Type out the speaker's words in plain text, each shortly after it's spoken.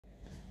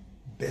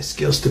Best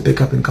skills to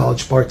pick up in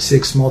college, part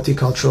 6,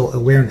 multicultural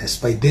awareness.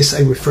 By this,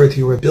 I refer to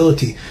your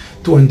ability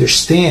to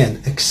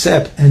understand,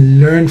 accept, and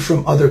learn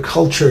from other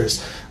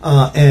cultures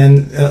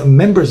and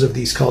members of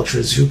these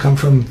cultures who come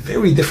from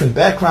very different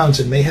backgrounds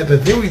and may have a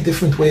very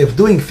different way of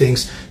doing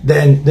things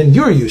than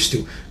you're used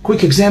to.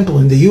 Quick example,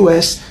 in the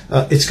US,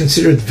 it's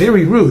considered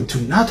very rude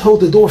to not hold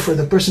the door for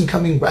the person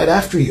coming right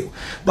after you.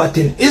 But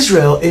in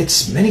Israel,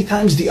 it's many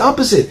times the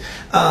opposite.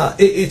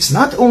 It's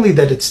not only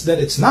that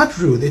it's not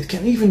rude, it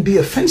can even be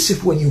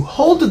offensive when you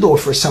hold the door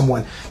for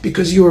someone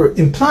because you're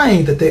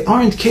implying that they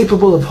aren't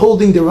capable of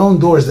holding their own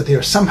doors, that they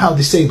are somehow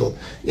disabled.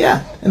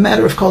 Yeah, a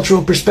matter of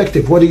cultural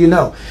perspective. What do you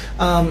know?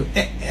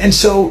 And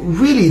so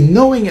really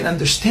knowing and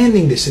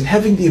understanding this and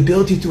having the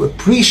ability to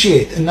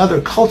appreciate another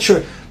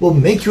culture will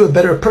make you a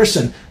better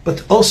person,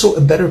 but also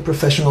a better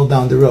professional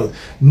down the road.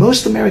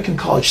 Most American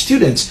college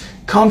students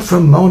come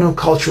from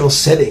monocultural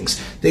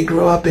settings. They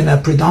grow up in a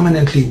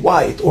predominantly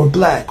white or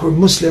black or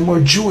Muslim or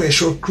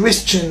Jewish or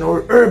Christian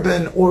or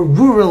urban or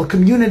rural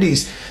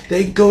communities.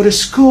 They go to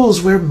schools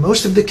where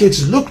most of the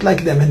kids look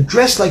like them and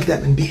dress like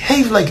them and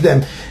behave like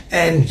them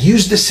and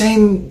use the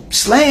same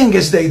slang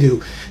as they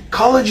do.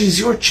 College is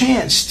your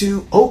chance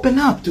to open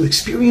up, to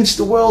experience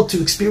the world,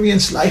 to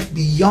experience life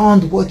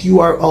beyond what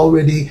you are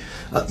already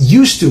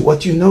used to,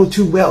 what you know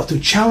too well, to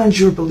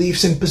challenge your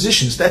beliefs and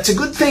positions. That's a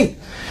good thing.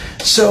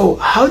 So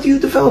how do you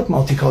develop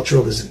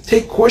multiculturalism?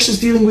 Take courses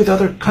dealing with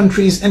other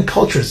countries and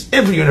cultures.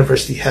 Every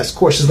university has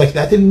courses like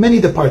that in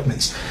many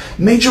departments.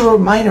 Major or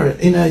minor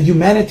in a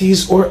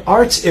humanities or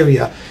arts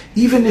area,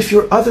 even if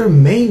your other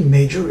main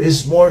major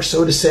is more,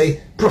 so to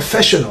say,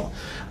 professional.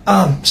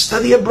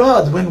 Study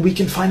abroad when we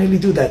can finally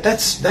do that.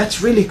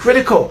 That's really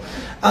critical.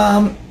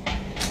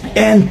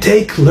 And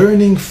take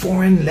learning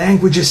foreign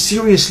languages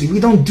seriously. We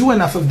don't do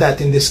enough of that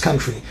in this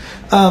country.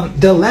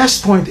 The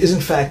last point is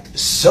in fact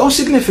so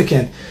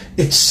significant.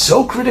 It's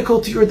so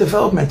critical to your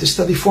development to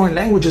study foreign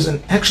languages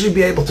and actually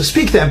be able to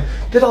speak them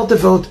that I'll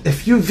devote a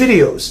few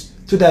videos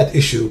to that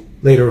issue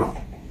later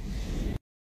on.